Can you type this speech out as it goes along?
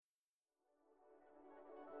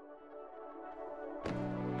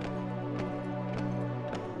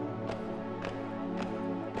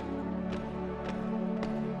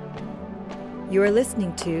You are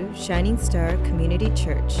listening to Shining Star Community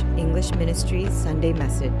Church English Ministries Sunday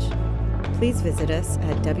Message. Please visit us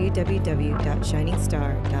at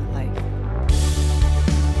www.shiningstar.life.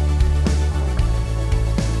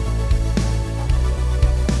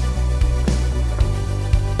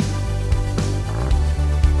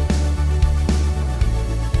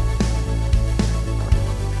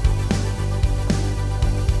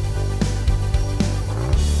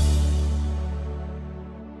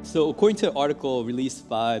 So according to an article released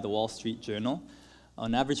by the Wall Street Journal,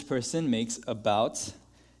 an average person makes about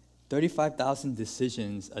 35,000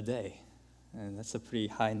 decisions a day. And that's a pretty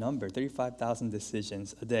high number, 35,000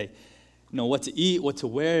 decisions a day. You know, what to eat, what to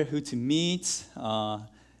wear, who to meet, who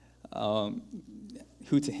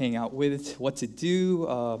to hang out with, what to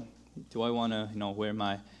do. Do I want to, wear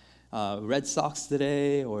my red socks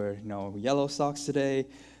today or, yellow socks today?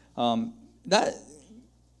 That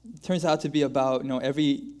turns out to be about,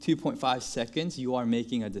 every 2.5 seconds you are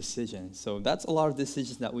making a decision. So that's a lot of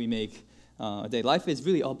decisions that we make a day. Life is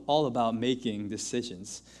really all about making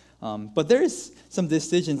decisions. But there's some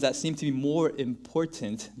decisions that seem to be more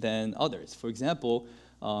important than others. For example,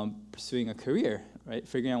 pursuing a career, right?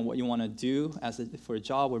 Figuring out what you want to do for a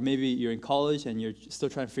job, or maybe you're in college and you're still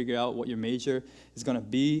trying to figure out what your major is going to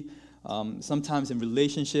be. Sometimes in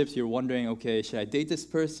relationships, you're wondering, okay, should I date this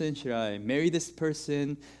person? Should I marry this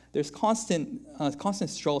person? There's constant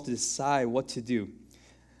struggle to decide what to do.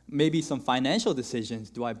 Maybe some financial decisions.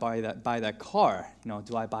 Do I buy that car?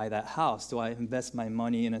 Do I buy that house? Do I invest my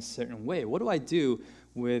money in a certain way? What do I do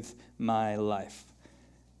with my life?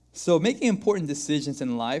 So making important decisions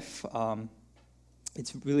in life,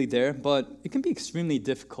 it's really there, but it can be extremely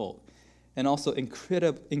difficult and also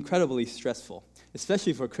incredibly stressful,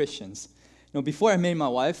 especially for Christians. Before I married my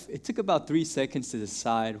wife, it took about 3 seconds to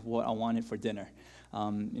decide what I wanted for dinner.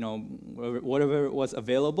 Whatever was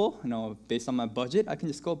available, based on my budget, I can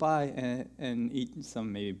just go by and eat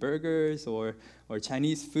some maybe burgers or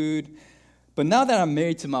Chinese food. But now that I'm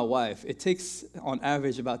married to my wife, it takes on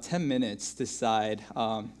average about 10 minutes to decide,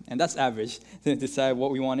 and that's average, to decide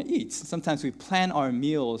what we want to eat. Sometimes we plan our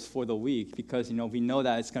meals for the week because we know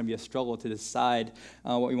that it's going to be a struggle to decide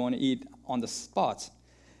what we want to eat on the spot.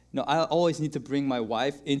 I always need to bring my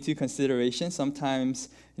wife into consideration. Sometimes,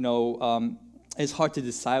 it's hard to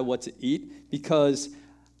decide what to eat because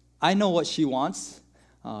I know what she wants.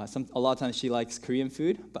 A lot of times she likes Korean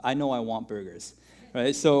food, but I know I want burgers,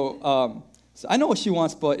 right? So I know what she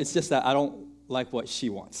wants, but it's just that I don't like what she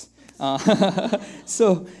wants.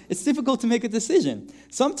 So it's difficult to make a decision.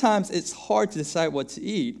 Sometimes it's hard to decide what to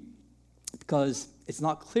eat because it's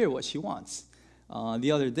not clear what she wants.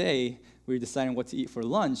 The other day, we were deciding what to eat for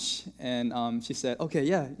lunch, and she said, okay,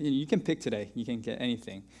 yeah, you can pick today. You can get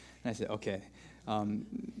anything. And I said, okay.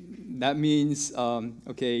 That means,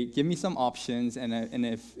 okay, give me some options, and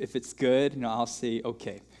if it's good, I'll say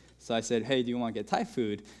okay. So I said, hey, do you want to get Thai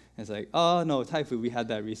food? And it's like, oh, no, Thai food, we had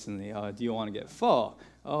that recently. Do you want to get pho?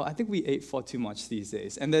 Oh, I think we ate pho too much these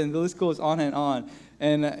days. And then the list goes on.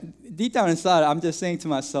 And deep down inside, I'm just saying to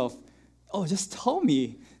myself, oh, just tell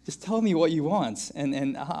me what you want,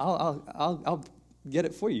 and I'll get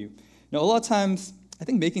it for you. A lot of times, I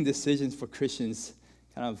think making decisions for Christians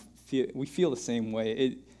we feel the same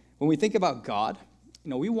way. When we think about God,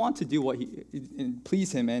 we want to do and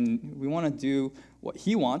please Him, and we want to do what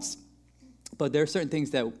He wants, but there are certain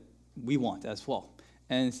things that we want as well.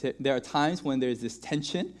 And there are times when there's this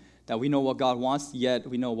tension that we know what God wants, yet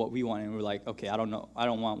we know what we want, and we're like, okay, I don't know, I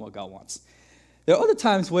don't want what God wants. There are other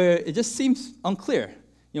times where it just seems unclear.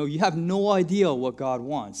 You have no idea what God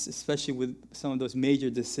wants, especially with some of those major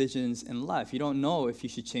decisions in life. You don't know if you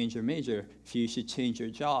should change your major, if you should change your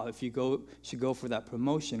job, if you should go for that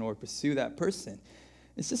promotion or pursue that person.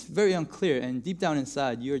 It's just very unclear, and deep down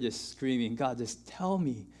inside, you're just screaming, God, just tell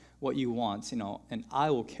me what you want, and I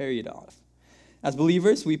will carry it off. As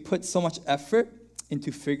believers, we put so much effort into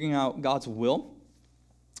figuring out God's will,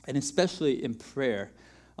 and especially in prayer.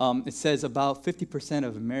 It says about 50%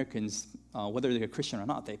 of Americans, whether they're Christian or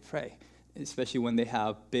not, they pray, especially when they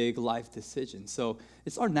have big life decisions. So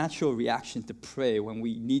it's our natural reaction to pray when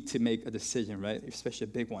we need to make a decision, right? Especially a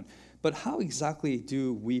big one. But how exactly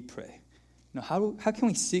do we pray? How can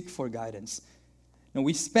we seek for guidance?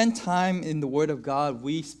 We spend time in the Word of God.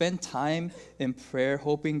 We spend time in prayer,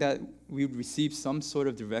 hoping that we would receive some sort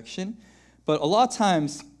of direction. But a lot of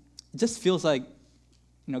times, it just feels like,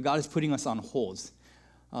 God is putting us on hold.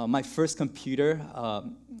 My first computer,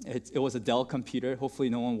 it was a Dell computer. Hopefully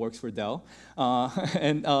no one works for Dell.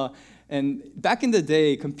 And back in the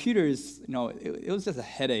day, computers, it was just a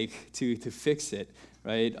headache to fix it,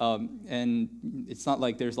 right? And it's not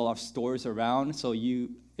like there's a lot of stores around, so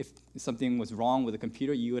if something was wrong with the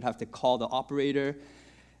computer, you would have to call the operator.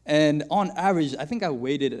 And on average, I think I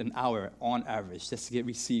waited an hour on average just to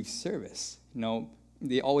receive service.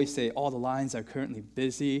 They always say all the lines are currently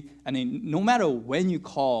busy. I mean, no matter when you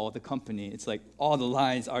call the company, it's like all the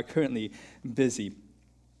lines are currently busy.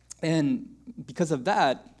 And because of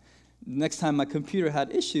that, next time my computer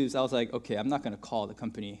had issues, I was like, okay, I'm not going to call the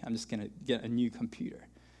company. I'm just going to get a new computer.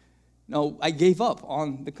 No, I gave up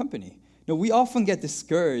on the company. We often get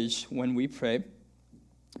discouraged when we pray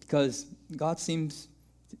because God seems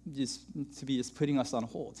to be just putting us on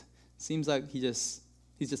hold. Seems like he's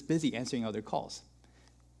just busy answering other calls.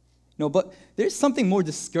 But there's something more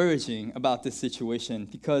discouraging about this situation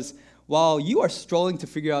because while you are struggling to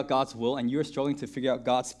figure out God's will and you're struggling to figure out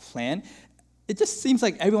God's plan, it just seems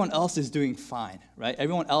like everyone else is doing fine, right?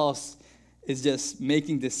 Everyone else is just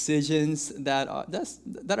making decisions that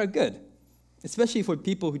are good, especially for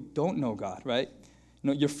people who don't know God, right?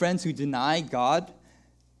 Your friends who deny God,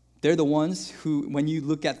 they're the ones who, when you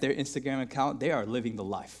look at their Instagram account, they are living the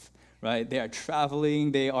life. Right? They are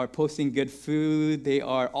traveling, they are posting good food, they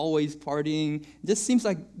are always partying. It just seems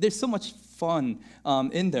like there's so much fun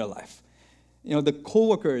in their life. The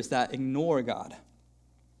coworkers that ignore God,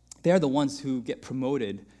 they are the ones who get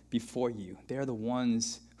promoted before you. They are the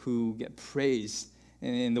ones who get praised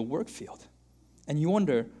in the work field. And you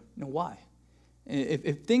wonder, why?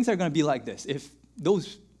 If things are going to be like this, if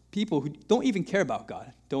those people who don't even care about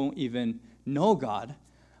God, don't even know God,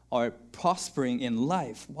 are prospering in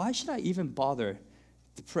life, why should I even bother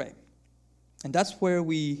to pray? And that's where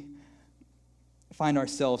we find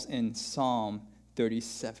ourselves in Psalm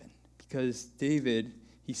 37, because David,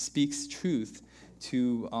 he speaks truth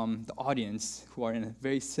to the audience who are in a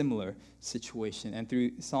very similar situation. And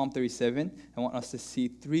through Psalm 37, I want us to see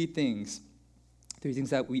three things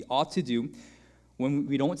that we ought to do when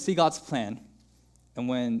we don't see God's plan and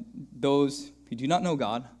when those who do not know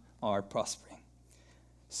God are prospering.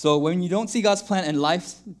 So when you don't see God's plan and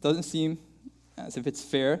life doesn't seem as if it's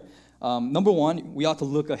fair, number one, we ought to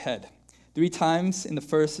look ahead. 3 times in the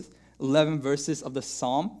first 11 verses of the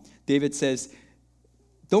Psalm, David says,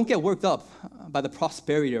 don't get worked up by the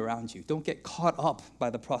prosperity around you. Don't get caught up by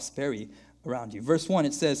the prosperity around you. Verse 1,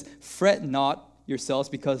 it says, fret not yourselves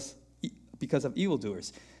because of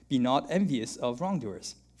evildoers. Be not envious of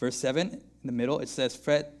wrongdoers. Verse 7, in the middle, it says,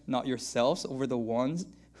 fret not yourselves over the ones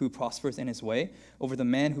who prospers in his way, over the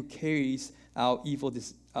man who carries out evil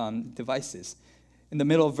devices. In the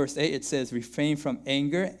middle of verse 8, it says, refrain from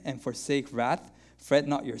anger and forsake wrath, fret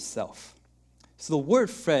not yourself. So the word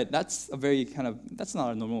fret, that's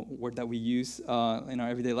not a normal word that we use in our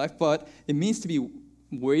everyday life, but it means to be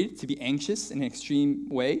worried, to be anxious in an extreme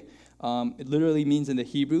way. It literally means in the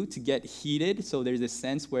Hebrew to get heated, so there's a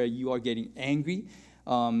sense where you are getting angry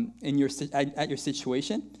at your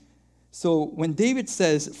situation. So when David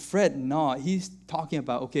says, fret not, he's talking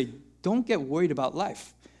about, okay, don't get worried about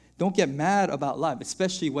life. Don't get mad about life,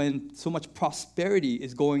 especially when so much prosperity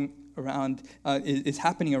is going around, is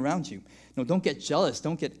happening around you. Don't get jealous,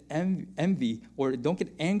 don't get envy, or don't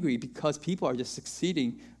get angry because people are just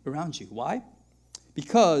succeeding around you. Why?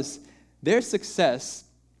 Because their success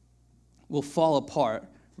will fall apart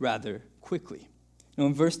rather quickly.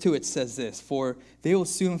 In verse 2, it says this, for they will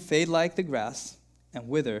soon fade like the grass and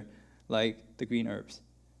wither like the green herbs.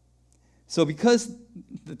 So because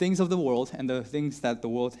the things of the world and the things that the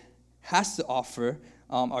world has to offer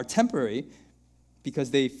are temporary,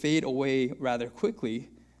 because they fade away rather quickly,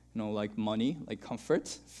 like money, like comfort,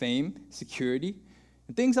 fame, security,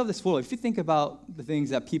 the things of this world, if you think about the things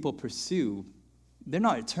that people pursue, they're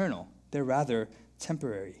not eternal. They're rather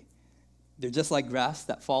temporary. They're just like grass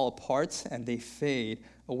that fall apart and they fade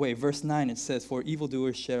away. Verse 9, it says, for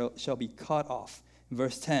evildoers shall be cut off.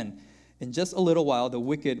 Verse 10, in just a little while, the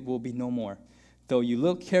wicked will be no more. Though you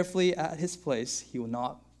look carefully at his place, he will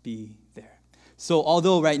not be there. So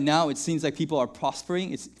although right now it seems like people are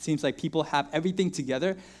prospering, it seems like people have everything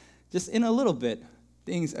together, just in a little bit,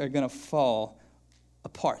 things are going to fall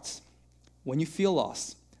apart. When you feel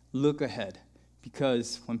lost, look ahead.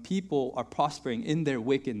 Because when people are prospering in their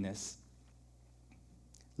wickedness,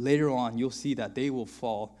 later on you'll see that they will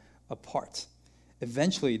fall apart.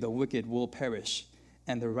 Eventually, the wicked will perish,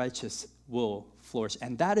 and the righteous will flourish.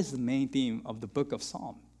 And that is the main theme of the book of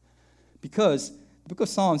Psalms. Because the book of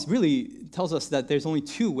Psalms really tells us that there's only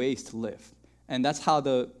 2 ways to live. And that's how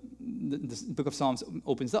the book of Psalms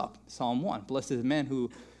opens up. Psalm 1, blessed is the man who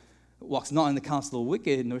walks not in the counsel of the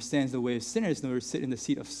wicked, nor stands in the way of sinners, nor sit in the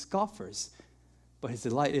seat of scoffers. But his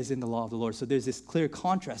delight is in the law of the Lord. So there's this clear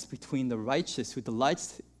contrast between the righteous who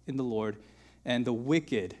delights in the Lord and the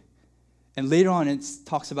wicked And later on, it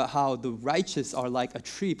talks about how the righteous are like a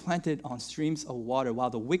tree planted on streams of water, while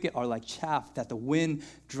the wicked are like chaff that the wind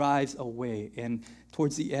drives away. And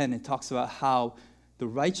towards the end, it talks about how the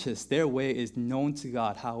righteous, their way is known to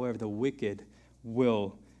God. However, the wicked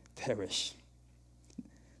will perish.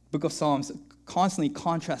 The book of Psalms constantly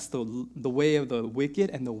contrasts the way of the wicked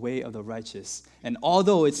and the way of the righteous. And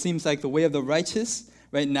although it seems like the way of the righteous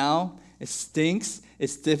right now, it stinks,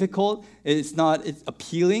 it's difficult, it's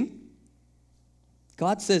appealing,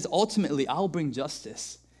 God says, ultimately, I'll bring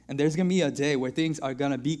justice. And there's going to be a day where things are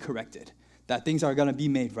going to be corrected, that things are going to be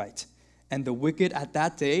made right. And the wicked at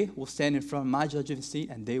that day will stand in front of my judgment seat,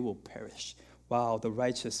 and they will perish, while the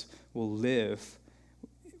righteous will live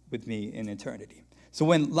with me in eternity. So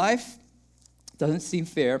when life doesn't seem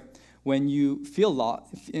fair, when you feel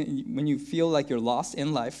like you're lost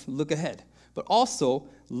in life, look ahead. But also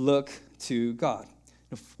look to God.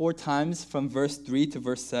 4 times from verse 3 to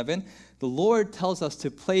verse 7, the Lord tells us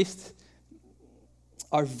to place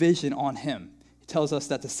our vision on Him. He tells us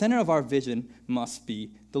that the center of our vision must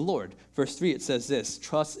be the Lord. Verse 3, it says this,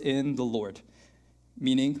 trust in the Lord,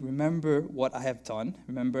 meaning remember what I have done,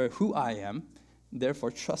 remember who I am,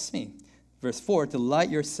 therefore trust me. Verse 4, delight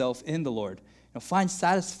yourself in the Lord. Find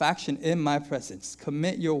satisfaction in my presence.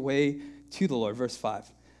 Commit your way to the Lord. Verse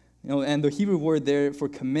 5. And the Hebrew word there for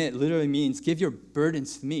commit literally means give your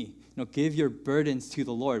burdens to me. Give your burdens to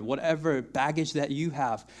the Lord. Whatever baggage that you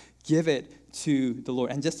have, give it to the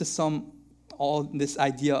Lord. And just to sum all this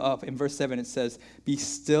idea up, in verse 7 it says, be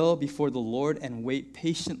still before the Lord and wait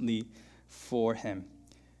patiently for Him.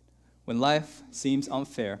 When life seems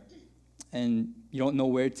unfair and you don't know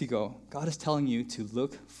where to go, God is telling you to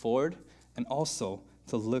look forward and also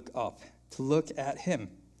to look up, to look at Him.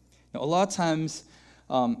 A lot of times,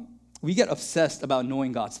 we get obsessed about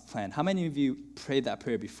knowing God's plan. How many of you prayed that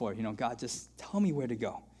prayer before? God, just tell me where to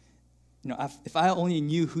go. If I only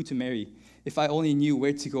knew who to marry, if I only knew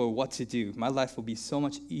where to go or what to do, my life would be so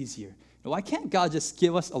much easier. Why can't God just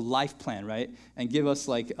give us a life plan, right? And give us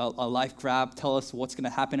like a life grab, tell us what's going to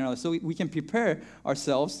happen in our life so we can prepare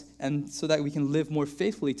ourselves and so that we can live more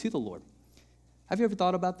faithfully to the Lord. Have you ever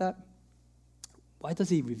thought about that? Why does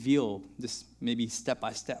He reveal this maybe step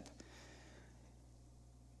by step?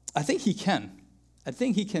 I think He can. I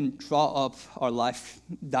think He can draw up our life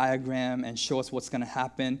diagram and show us what's going to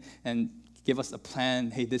happen and give us a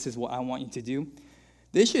plan. Hey, this is what I want you to do.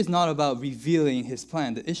 The issue is not about revealing His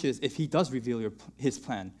plan. The issue is if He does reveal His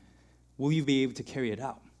plan, will you be able to carry it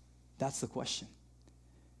out? That's the question.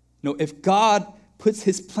 If God puts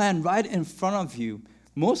His plan right in front of you,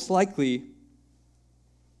 most likely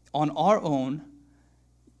on our own,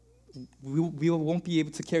 we won't be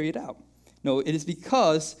able to carry it out. No, it is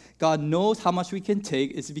because God knows how much we can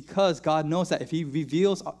take. It's because God knows that if He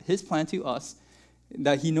reveals His plan to us,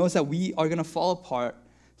 that He knows that we are going to fall apart.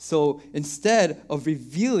 So instead of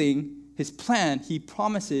revealing His plan, He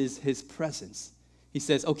promises His presence. He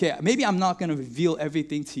says, okay, maybe I'm not going to reveal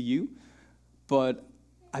everything to you, but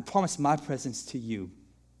I promise my presence to you.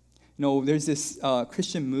 There's this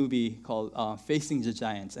Christian movie called Facing the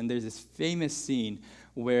Giants, and there's this famous scene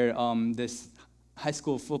where this high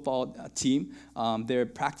school football team, they're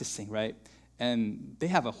practicing, right? And they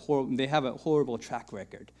have a horrible track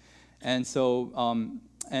record. And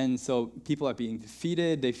so people are being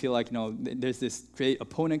defeated. They feel like, there's this great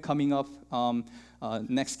opponent coming up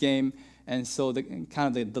next game. And so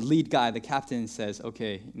the lead guy, the captain, says,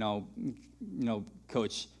 okay,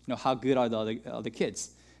 coach, how good are the other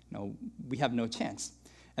kids? We have no chance.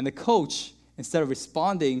 And the coach, instead of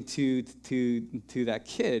responding to that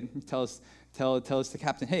kid, tells the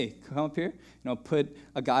captain, hey, come up here, put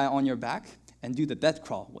a guy on your back and do the death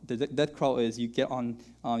crawl. The death crawl is you get on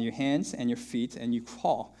your hands and your feet and you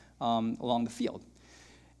crawl along the field.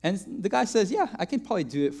 And the guy says, yeah, I can probably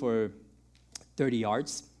do it for 30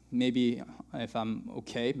 yards, maybe if I'm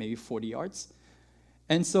okay, maybe 40 yards.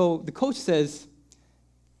 And so the coach says,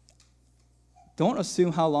 don't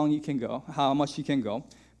assume how long you can go, how much you can go,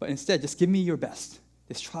 but instead just give me your best.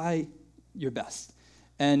 Just try your best.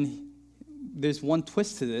 And there's one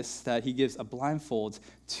twist to this, that he gives a blindfold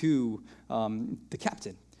to the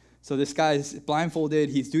captain. So this guy's blindfolded.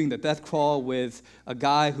 He's doing the death crawl with a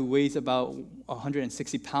guy who weighs about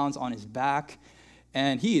 160 pounds on his back,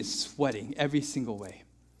 and he is sweating every single way.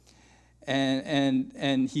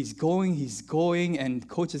 And he's going, and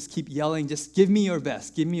coaches keep yelling, just give me your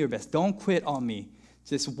best, don't quit on me.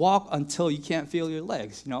 Just walk until you can't feel your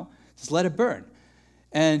legs, just let it burn.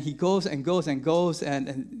 And he goes and goes and goes,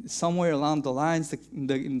 and somewhere along the lines,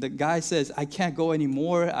 the guy says, I can't go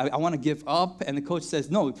anymore, I want to give up. And the coach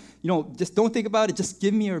says, no, just don't think about it, just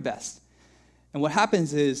give me your best. And what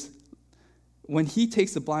happens is, when he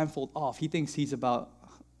takes the blindfold off, he thinks he's about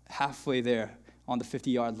halfway there on the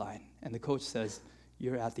 50-yard line. And the coach says,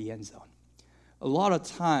 you're at the end zone. A lot of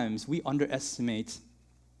times we underestimate,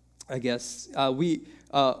 underestimate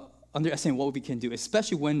what we can do,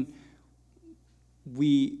 especially when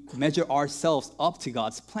we measure ourselves up to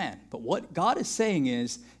God's plan. But what God is saying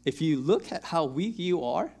is, if you look at how weak you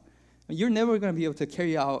are, you're never going to be able to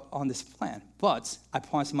carry out on this plan. But I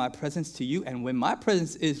promise my presence to you, and when my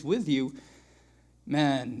presence is with you,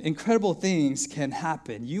 man, incredible things can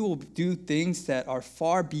happen. You will do things that are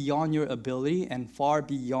far beyond your ability and far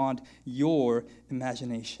beyond your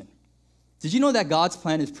imagination. Did you know that God's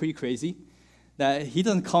plan is pretty crazy? That he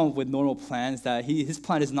doesn't come up with normal plans, that his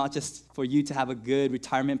plan is not just for you to have a good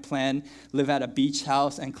retirement plan, live at a beach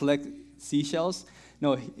house, and collect seashells.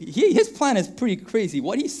 No, his plan is pretty crazy.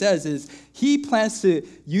 What he says is he plans to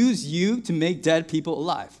use you to make dead people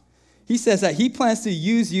alive. He says that he plans to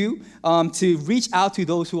use you to reach out to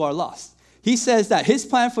those who are lost. He says that his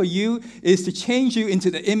plan for you is to change you into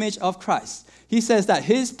the image of Christ. He says that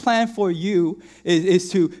his plan for you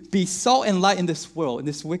is to be salt and light in this world, in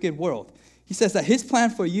this wicked world. He says that his plan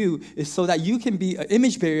for you is so that you can be an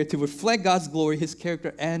image bearer to reflect God's glory, his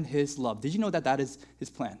character, and his love. Did you know that that is his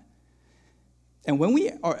plan? And when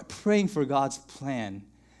we are praying for God's plan,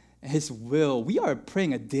 his will, we are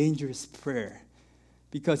praying a dangerous prayer.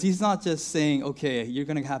 Because he's not just saying, okay, you're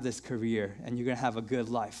going to have this career and you're going to have a good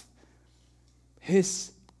life.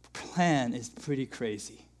 His plan is pretty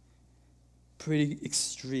crazy, pretty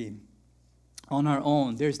extreme. On our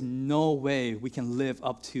own, there's no way we can live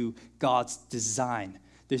up to God's design.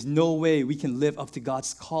 There's no way we can live up to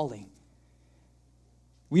God's calling.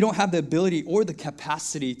 We don't have the ability or the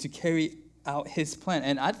capacity to carry out his plan.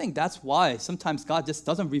 And I think that's why sometimes God just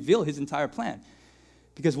doesn't reveal his entire plan.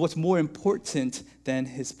 Because what's more important than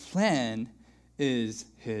his plan is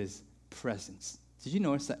his presence. Did you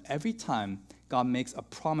notice that every time God makes a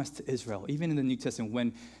promise to Israel, even in the New Testament,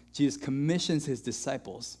 when Jesus commissions his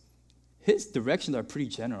disciples, his directions are pretty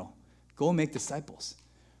general. Go make disciples,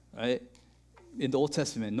 right? In the Old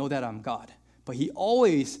Testament, know that I'm God. But he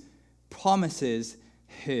always promises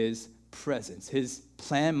his presence. His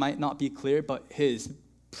plan might not be clear, but his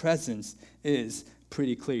presence is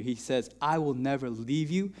pretty clear. He says, I will never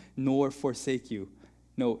leave you nor forsake you.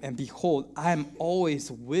 No, and behold, I am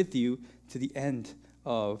always with you to the end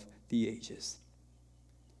of the ages.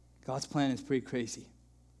 God's plan is pretty crazy.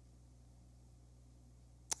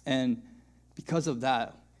 And because of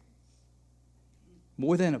that,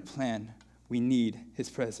 more than a plan, we need his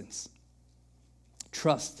presence.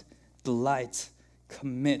 Trust, delight,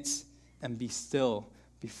 commit, and be still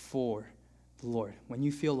before the Lord. When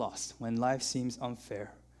you feel lost, when life seems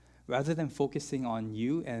unfair, rather than focusing on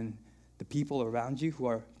you and the people around you who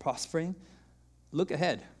are prospering, look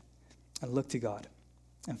ahead and look to God.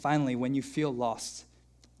 And finally, when you feel lost,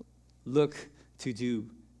 look to do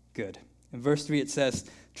good. In verse 3 it says,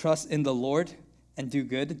 trust in the Lord and do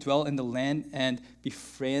good, dwell in the land and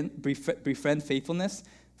befriend faithfulness.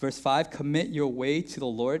 Verse 5, commit your way to the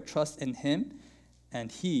Lord, trust in him,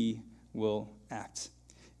 and he will act.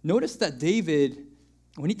 Notice that David,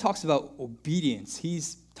 when he talks about obedience,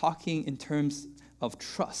 he's talking in terms of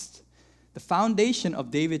trust. The foundation of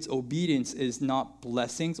David's obedience is not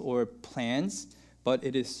blessings or plans, but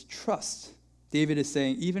it is trust. David is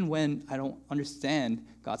saying, even when I don't understand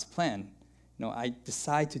God's plan, I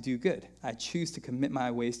decide to do good. I choose to commit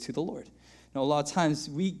my ways to the Lord. A lot of times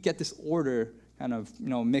we get this order kind of,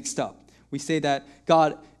 mixed up. We say that,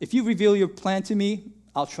 God, if you reveal your plan to me,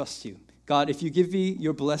 I'll trust you. God, if you give me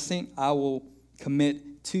your blessing, I will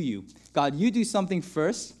commit to you. God, you do something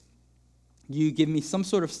first. You give me some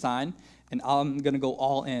sort of sign, and I'm going to go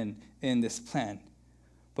all in this plan.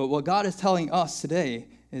 But what God is telling us today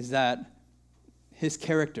is that his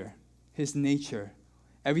character, his nature,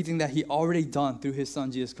 everything that he already done through his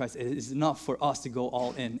son, Jesus Christ, it is enough for us to go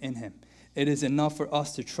all in him. It is enough for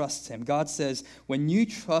us to trust him. God says, when you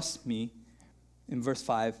trust me, in verse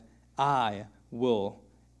 5, I will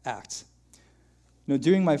act.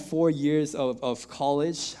 During my 4 years of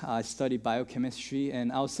college, I studied biochemistry,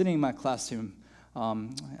 and I was sitting in my classroom.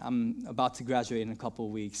 I'm about to graduate in a couple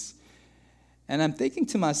of weeks. And I'm thinking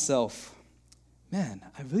to myself, man,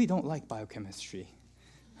 I really don't like biochemistry.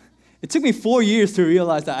 It took me 4 years to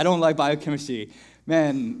realize that I don't like biochemistry.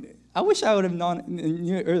 Man, I wish I would have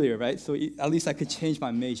knew it earlier, right? So at least I could change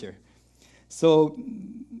my major. So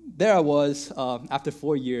there I was, after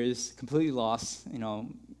 4 years, completely lost,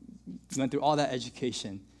 went through all that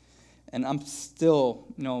education. And I'm still,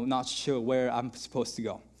 not sure where I'm supposed to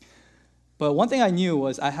go. But one thing I knew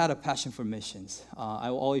was I had a passion for missions. I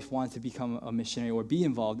always wanted to become a missionary or be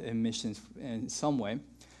involved in missions in some way.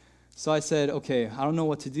 So I said, okay, I don't know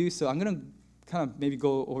what to do, so I'm going to kind of maybe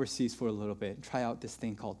go overseas for a little bit, try out this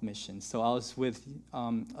thing called missions. So I was with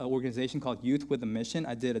an organization called Youth with a Mission.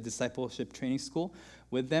 I did a discipleship training school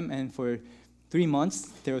with them, and for 3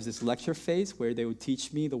 months, there was this lecture phase where they would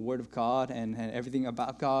teach me the Word of God and everything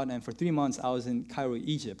about God. And for 3 months, I was in Cairo,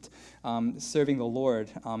 Egypt, serving the Lord,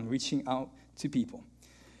 reaching out to people.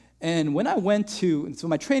 And when I went so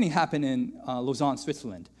my training happened in Lausanne,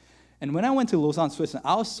 Switzerland. And when I went to Lausanne, Switzerland,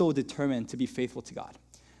 I was so determined to be faithful to God.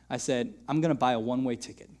 I said, I'm going to buy a one-way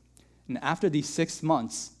ticket. And after these 6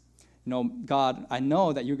 months, God, I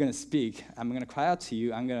know that you're going to speak. I'm going to cry out to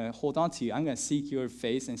you. I'm going to hold on to you. I'm going to seek your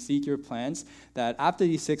face and seek your plans. That after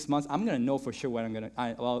these 6 months, I'm going to know for sure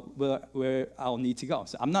where I'll need to go.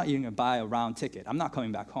 So I'm not even going to buy a round ticket. I'm not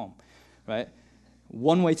coming back home, right?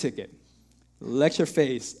 One-way ticket. Lecture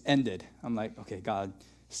phase ended. I'm like, okay, God,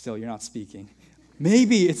 still you're not speaking.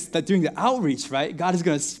 Maybe it's that during the outreach, right? God is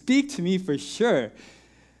going to speak to me for sure.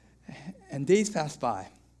 And days passed by.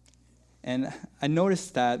 And I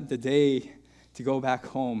noticed that the day to go back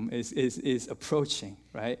home is approaching,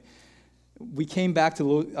 right? We came back to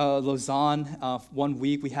Lausanne 1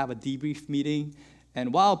 week. We have a debrief meeting.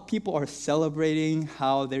 And while people are celebrating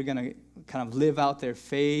how they're going to kind of live out their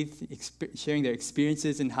faith, sharing their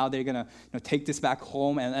experiences and how they're going to take this back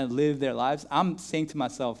home and live their lives, I'm saying to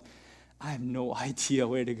myself, I have no idea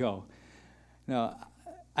where to go. I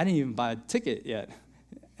didn't even buy a ticket yet.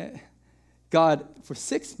 God, for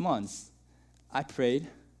 6 months, I prayed.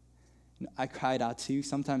 I cried out to you.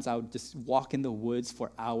 Sometimes I would just walk in the woods for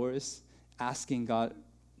hours asking God,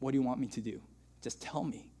 what do you want me to do? Just tell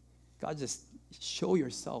me. God, just show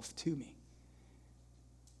yourself to me.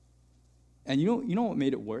 And you know what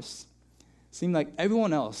made it worse? It seemed like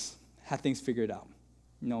everyone else had things figured out.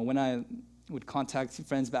 When I would contact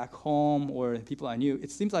friends back home or people I knew, it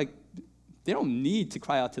seems like they don't need to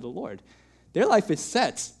cry out to the Lord. Their life is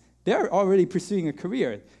set. They're already pursuing a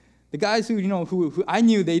career. The guys who I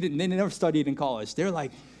knew, they never studied in college. They're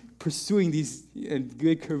like pursuing these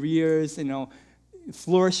good careers,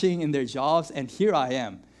 flourishing in their jobs. And here I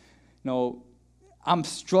am. I'm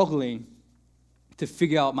struggling to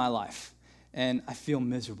figure out my life. And I feel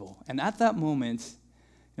miserable. And at that moment,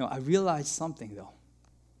 I realized something though.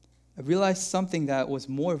 I realized something that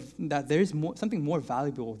there's something more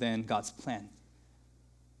valuable than God's plan.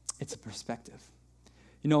 It's a perspective.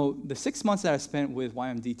 The 6 months that I spent with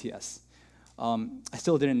YMDTS, I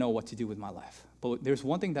still didn't know what to do with my life. But there's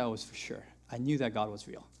one thing that was for sure. I knew that God was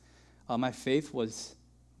real. My faith was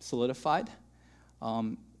solidified.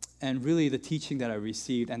 And really the teaching that I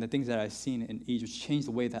received and the things that I've seen in Egypt changed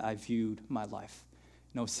the way that I viewed my life.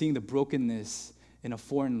 Seeing the brokenness in a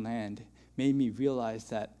foreign land made me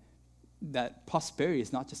realize that prosperity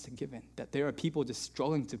is not just a given, that there are people just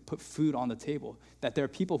struggling to put food on the table, that there are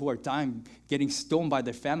people who are dying, getting stoned by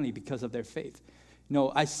their family because of their faith.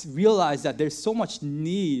 I realized that there's so much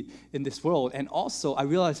need in this world, and also I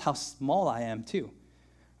realized how small I am too.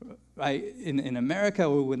 Right? In America,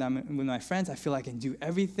 or with my friends, I feel like I can do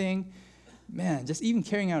everything. Man, just even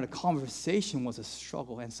carrying out a conversation was a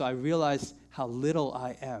struggle, and so I realized how little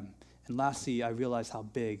I am. And lastly, I realized how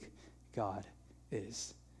big God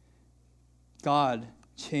is. God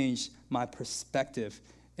changed my perspective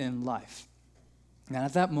in life. And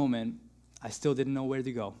at that moment, I still didn't know where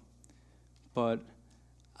to go, but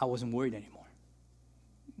I wasn't worried anymore.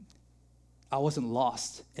 I wasn't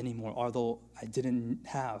lost anymore, although I didn't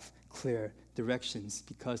have clear directions,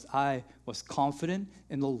 because I was confident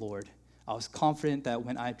in the Lord. I was confident that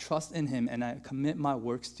when I trust in Him and I commit my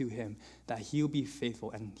works to Him, that He'll be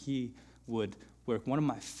faithful and He would work. One of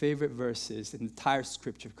my favorite verses in the entire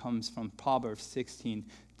scripture comes from Proverbs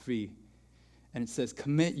 16:3. And it says,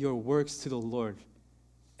 commit your works to the Lord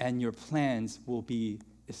and your plans will be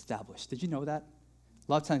established. Did you know that?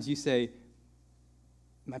 A lot of times you say,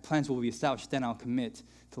 my plans will be established, then I'll commit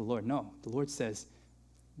to the Lord. No, the Lord says,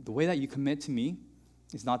 the way that you commit to me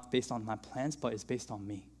is not based on my plans, but it's based on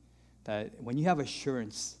me. That when you have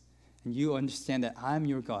assurance and you understand that I'm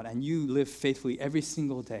your God and you live faithfully every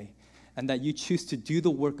single day, and that you choose to do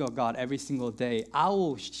the work of God every single day, I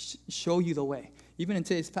will show you the way. Even in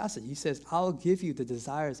today's passage, He says, I'll give you the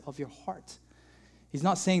desires of your heart. He's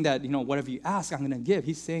not saying that, whatever you ask, I'm going to give.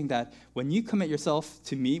 He's saying that when you commit yourself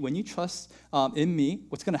to me, when you trust in me,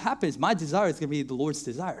 what's going to happen is my desire is going to be the Lord's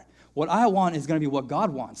desire. What I want is going to be what God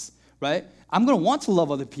wants, right? I'm going to want to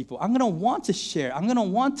love other people. I'm going to want to share. I'm going to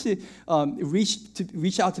want to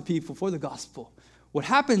reach out to people for the gospel. What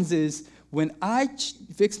happens is when I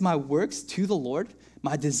fix my works to the Lord,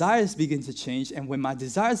 my desires begin to change. And when my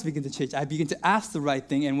desires begin to change, I begin to ask the right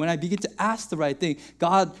thing. And when I begin to ask the right thing,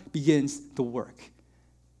 God begins the work.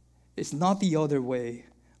 It's not the other way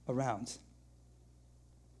around.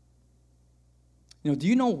 Do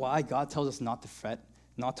you know why God tells us not to fret,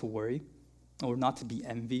 not to worry, or not to be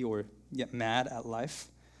envy or get mad at life?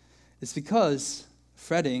 It's because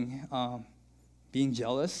fretting, being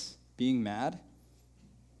jealous, being mad,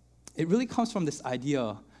 it really comes from this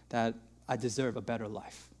idea that I deserve a better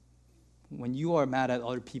life. When you are mad at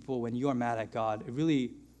other people, when you are mad at God, it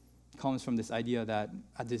really comes from this idea that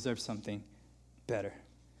I deserve something better.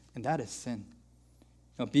 And that is sin.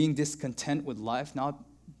 Being discontent with life, not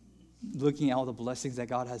looking at all the blessings that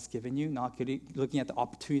God has given you, not looking at the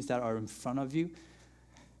opportunities that are in front of you.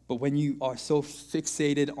 But when you are so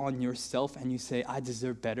fixated on yourself and you say, I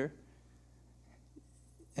deserve better,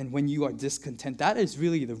 and when you are discontent, that is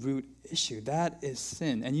really the root issue. That is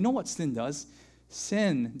sin. And you know what sin does?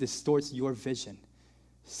 Sin distorts your vision.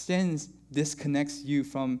 Sin disconnects you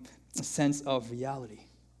from a sense of reality.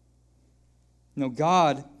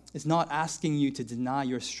 God is not asking you to deny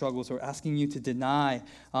your struggles or asking you to deny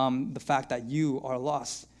the fact that you are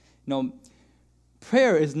lost.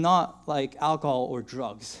 Prayer is not like alcohol or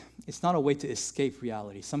drugs. It's not a way to escape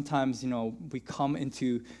reality. Sometimes, we come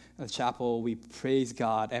into a chapel, we praise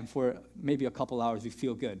God, and for maybe a couple hours we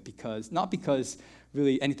feel good not because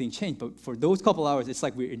really anything changed, but for those couple hours it's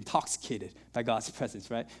like we're intoxicated by God's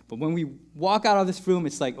presence, right? But when we walk out of this room,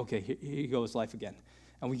 it's like, okay, here goes life again.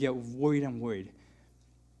 And we get worried and worried.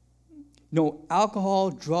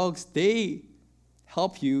 Alcohol, drugs, they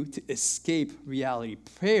help you to escape reality.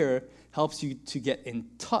 Prayer helps you to get in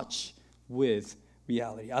touch with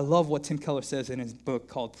reality. I love what Tim Keller says in his book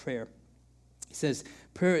called Prayer. He says,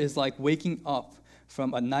 prayer is like waking up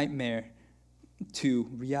from a nightmare to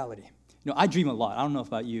reality. I dream a lot. I don't know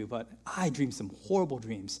about you, but I dream some horrible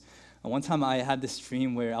dreams. One time I had this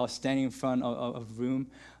dream where I was standing in front of a room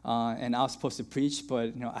and I was supposed to preach,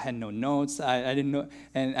 but I had no notes. I didn't know,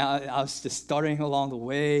 and I was just stuttering along the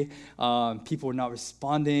way. People were not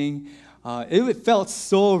responding. It felt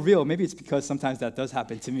so real. Maybe it's because sometimes that does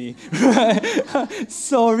happen to me. Right?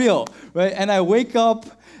 So real, right? And I wake up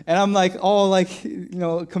and I'm like all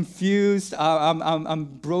confused. I'm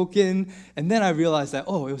broken, and then I realize that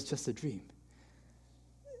it was just a dream.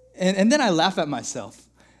 And then I laugh at myself.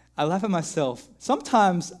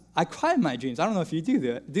 Sometimes I cry in my dreams. I don't know if you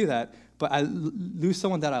do that, but I lose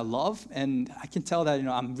someone that I love, and I can tell that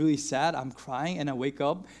I'm really sad. I'm crying, and I wake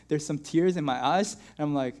up. There's some tears in my eyes, and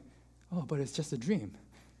I'm like, but it's just a dream.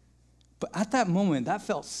 But at that moment, that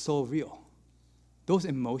felt so real. Those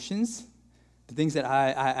emotions, the things that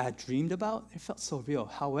I dreamed about, it felt so real.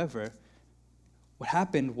 However, what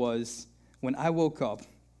happened was when I woke up,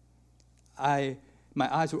 my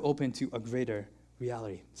eyes were open to a greater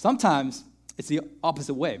reality. Sometimes it's the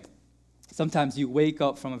opposite way. Sometimes you wake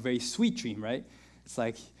up from a very sweet dream, right? It's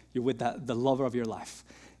like you're with the lover of your life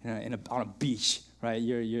on a beach, right?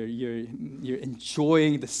 You're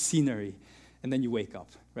enjoying the scenery, and then you wake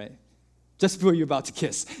up, right? Just before you're about to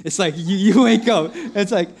kiss, it's like you wake up.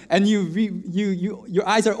 It's like, and your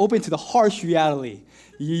eyes are open to the harsh reality.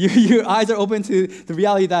 Your eyes are open to the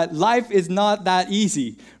reality that life is not that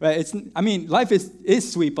easy, right? Life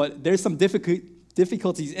is sweet, but there's some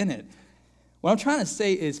difficulties in it. What I'm trying to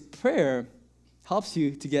say is prayer helps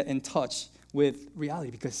you to get in touch with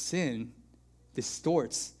reality because sin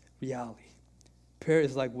distorts reality. Prayer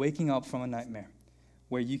is like waking up from a nightmare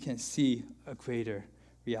where you can see a greater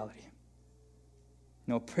reality.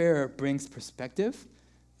 Prayer brings perspective.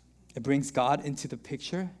 It brings God into the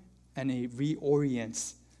picture, and it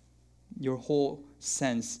reorients your whole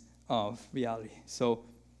sense of reality. So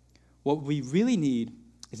what we really need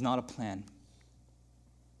is not a plan.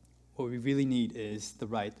 What we really need is the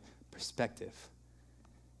right perspective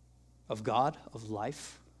of God, of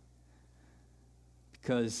life,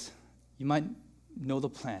 because you might know the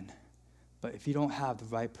plan, but if you don't have the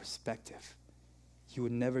right perspective, you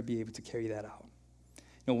would never be able to carry that out.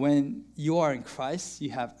 When you are in Christ,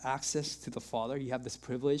 you have access to the Father. You have this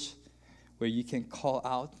privilege where you can call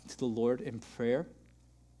out to the Lord in prayer.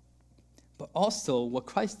 But also, what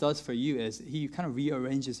Christ does for you is he kind of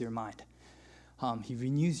rearranges your mind. He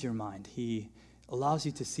renews your mind. He allows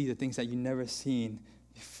you to see the things that you've never seen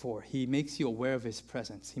before. He makes you aware of his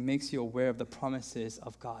presence. He makes you aware of the promises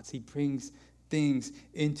of God. He brings things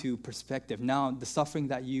into perspective. Now, the suffering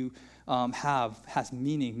that you have has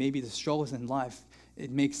meaning. Maybe the struggles in life, it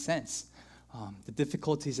makes sense. The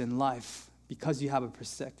difficulties in life, because you have a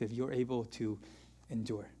perspective, you're able to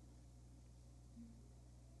endure.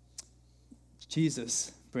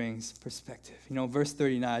 Jesus brings perspective. Verse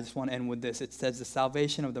 39, I just want to end with this. It says, the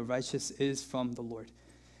salvation of the righteous is from the Lord.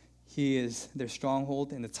 He is their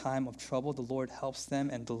stronghold in the time of trouble. The Lord helps them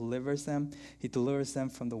and delivers them. He delivers them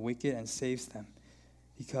from the wicked and saves them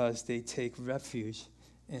because they take refuge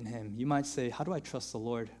in him. You might say, how do I trust the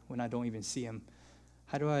Lord when I don't even see him?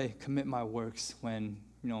 How do I commit my works when,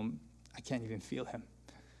 I can't even feel him?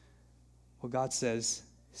 Well, God says,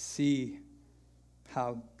 see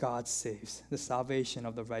how God saves. The salvation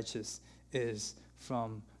of the righteous is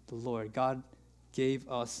from the Lord. God gave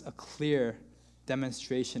us a clear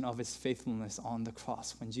demonstration of his faithfulness on the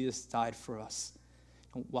cross when Jesus died for us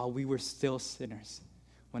while we were still sinners.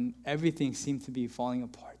 When everything seemed to be falling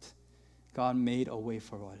apart, God made a way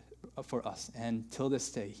for us. And till this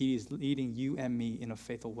day, he is leading you and me in a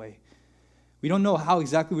faithful way. We don't know how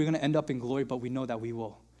exactly we're going to end up in glory, but we know that we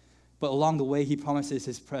will. But along the way, he promises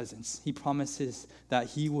his presence. He promises that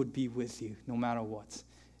he would be with you no matter what.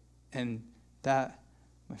 And that,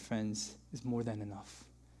 my friends, is more than enough.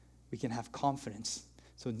 We can have confidence.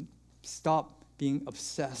 So stop being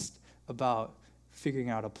obsessed about figuring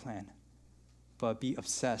out a plan, but be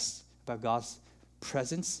obsessed about God's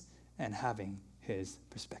presence and having his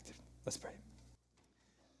perspective. Let's pray.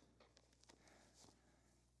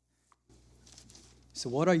 So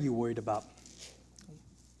what are you worried about?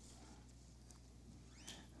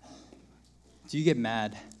 Do you get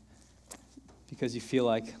mad because you feel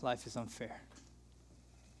like life is unfair?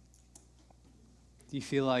 Do you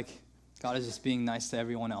feel like God is just being nice to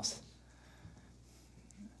everyone else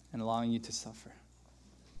and allowing you to suffer?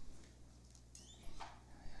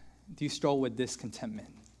 Do you struggle with discontentment?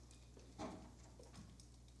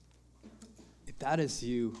 If that is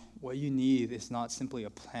you, what you need is not simply a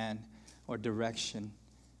plan or direction.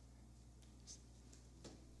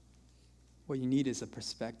 What you need is a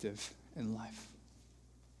perspective in life.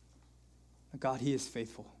 God, he is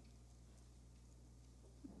faithful.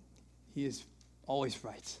 He is always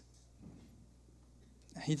right.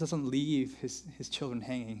 He doesn't leave his children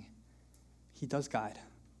hanging. He does guide.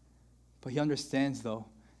 But he understands, though,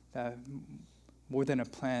 that more than a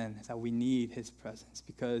plan, that we need his presence,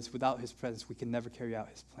 because without his presence, we can never carry out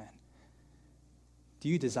his plan. Do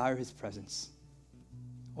you desire his presence?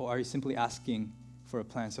 Or are you simply asking for a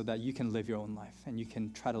plan so that you can live your own life and you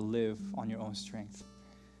can try to live on your own strength?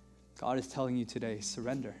 God is telling you today,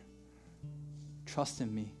 surrender. Trust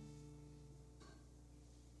in me.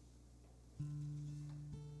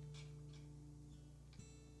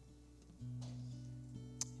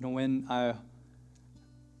 When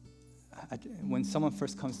someone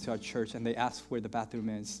first comes to our church and they ask where the bathroom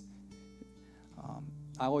is,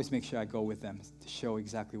 I always make sure I go with them to show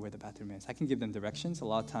exactly where the bathroom is. I can give them directions. A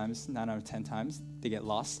lot of times, 9 out of 10 times, they get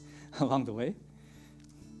lost along the way.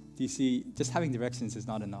 Do you see, just having directions is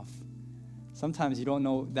not enough. Sometimes you don't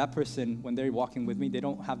know, that person, when they're walking with me, they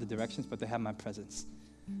don't have the directions, but they have my presence.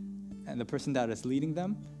 And the person that is leading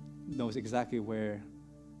them knows exactly where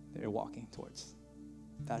they're walking towards.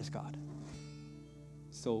 That is God.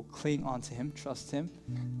 So cling on to him, trust him,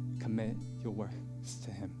 commit your works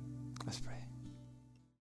to him. Let's pray.